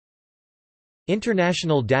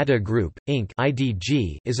International Data Group, Inc.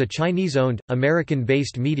 (IDG) is a Chinese-owned,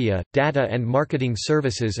 American-based media, data and marketing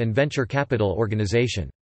services and venture capital organization.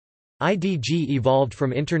 IDG evolved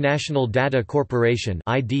from International Data Corporation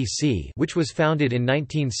 (IDC), which was founded in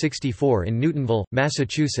 1964 in Newtonville,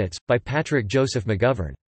 Massachusetts, by Patrick Joseph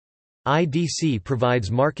McGovern. IDC provides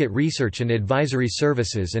market research and advisory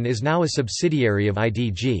services and is now a subsidiary of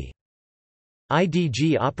IDG.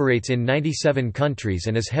 IDG operates in 97 countries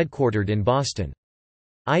and is headquartered in Boston.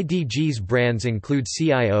 IDG's brands include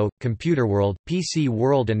CIO, Computerworld, PC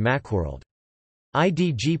World and Macworld.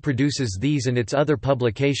 IDG produces these and its other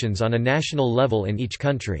publications on a national level in each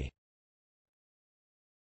country.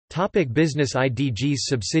 Topic business. IDG's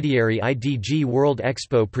subsidiary IDG World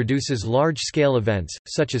Expo produces large-scale events,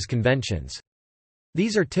 such as conventions.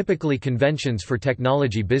 These are typically conventions for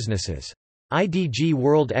technology businesses. IDG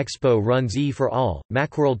World Expo runs E for All,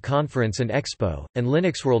 Macworld Conference and Expo, and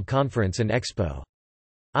Linux World Conference and Expo.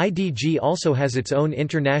 IDG also has its own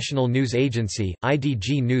international news agency,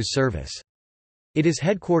 IDG News Service. It is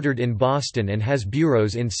headquartered in Boston and has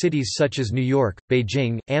bureaus in cities such as New York,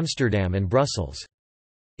 Beijing, Amsterdam and Brussels.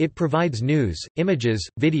 It provides news, images,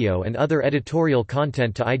 video and other editorial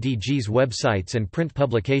content to IDG's websites and print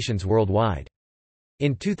publications worldwide.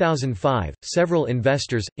 In 2005, several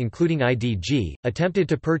investors, including IDG, attempted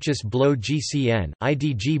to purchase Blow GCN.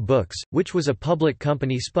 IDG Books, which was a public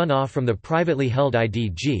company spun off from the privately held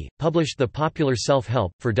IDG, published the popular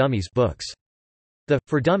self-help, For Dummies books. The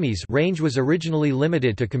For Dummies range was originally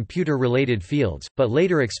limited to computer-related fields, but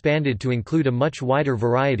later expanded to include a much wider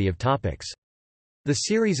variety of topics. The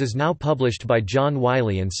series is now published by John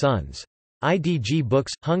Wiley & Sons. IDG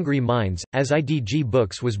Books – Hungry Minds, as IDG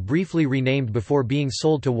Books was briefly renamed before being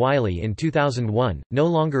sold to Wiley in 2001, no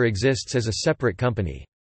longer exists as a separate company.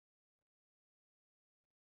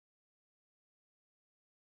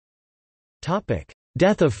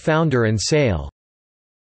 Death of founder and sale.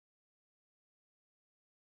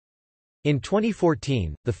 In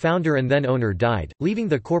 2014, the founder and then owner died, leaving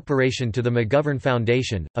the corporation to the McGovern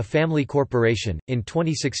Foundation, a family corporation. In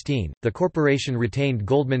 2016, the corporation retained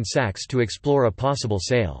Goldman Sachs to explore a possible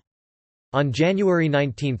sale. On January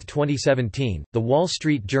 19, 2017, The Wall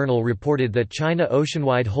Street Journal reported that China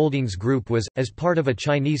Oceanwide Holdings Group was, as part of a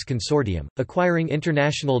Chinese consortium, acquiring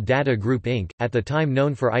International Data Group Inc., at the time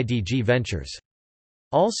known for IDG Ventures.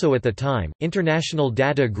 Also at the time, International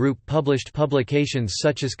Data Group published publications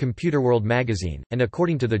such as Computerworld magazine, and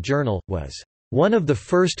according to the journal, was one of the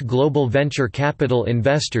first global venture capital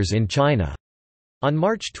investors in China. On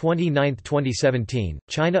March 29, 2017,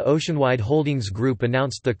 China Oceanwide Holdings Group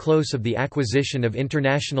announced the close of the acquisition of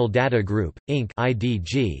International Data Group, Inc.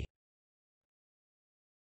 (IDG).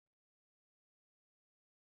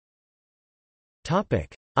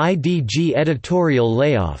 IDG Editorial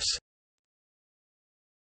layoffs.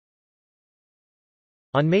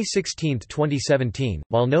 On May 16, 2017,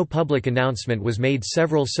 while no public announcement was made,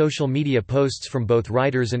 several social media posts from both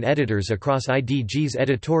writers and editors across IDG's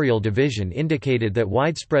editorial division indicated that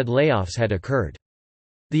widespread layoffs had occurred.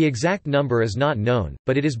 The exact number is not known,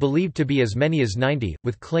 but it is believed to be as many as 90,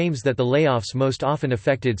 with claims that the layoffs most often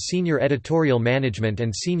affected senior editorial management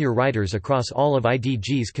and senior writers across all of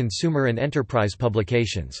IDG's consumer and enterprise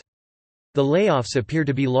publications. The layoffs appear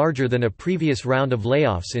to be larger than a previous round of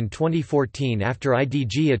layoffs in 2014 after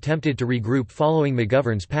IDG attempted to regroup following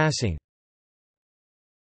McGovern's passing.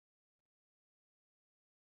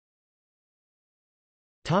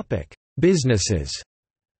 Businesses.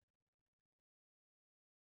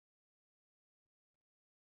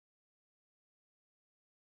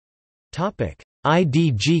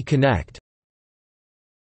 IDG Connect.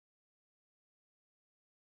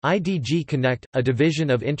 IDG Connect, a division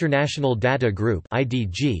of International Data Group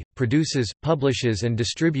 (IDG), produces, publishes and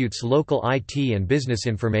distributes local IT and business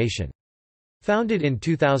information. Founded in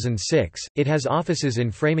 2006, it has offices in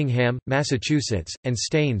Framingham, Massachusetts, and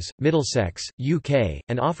Staines, Middlesex, UK,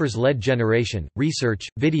 and offers lead generation, research,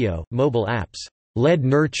 video, mobile apps, lead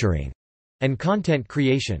nurturing, and content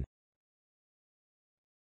creation.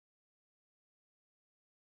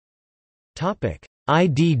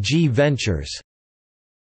 IDG Ventures.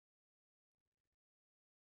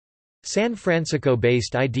 San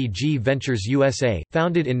Francisco-based IDG Ventures USA,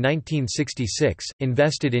 founded in 1966,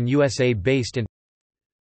 invested in USA-based and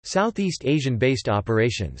Southeast Asian-based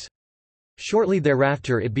operations. Shortly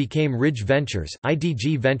thereafter it became Ridge Ventures.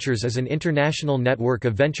 IDG Ventures is an international network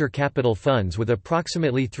of venture capital funds with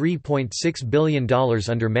approximately $3.6 billion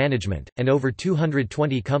under management, and over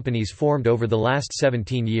 220 companies formed over the last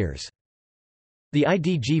 17 years. The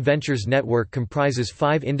IDG Ventures network comprises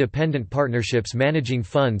 5 independent partnerships managing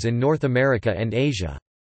funds in North America and Asia.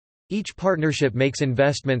 Each partnership makes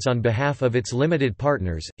investments on behalf of its limited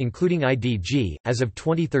partners, including IDG. As of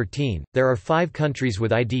 2013, there are 5 countries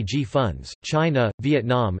with IDG funds: China,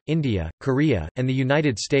 Vietnam, India, Korea, and the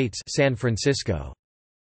United States, San Francisco.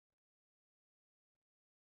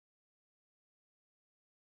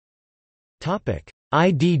 Topic: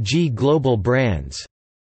 IDG Global Brands.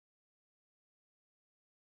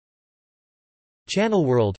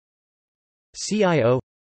 ChannelWorld, CIO,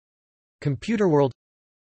 ComputerWorld,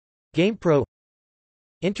 GamePro,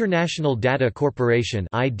 International Data Corporation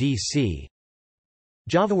 (IDC),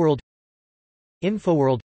 JavaWorld,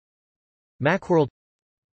 InfoWorld, Macworld,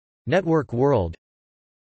 Network World,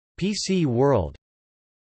 PC World,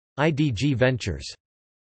 IDG Ventures.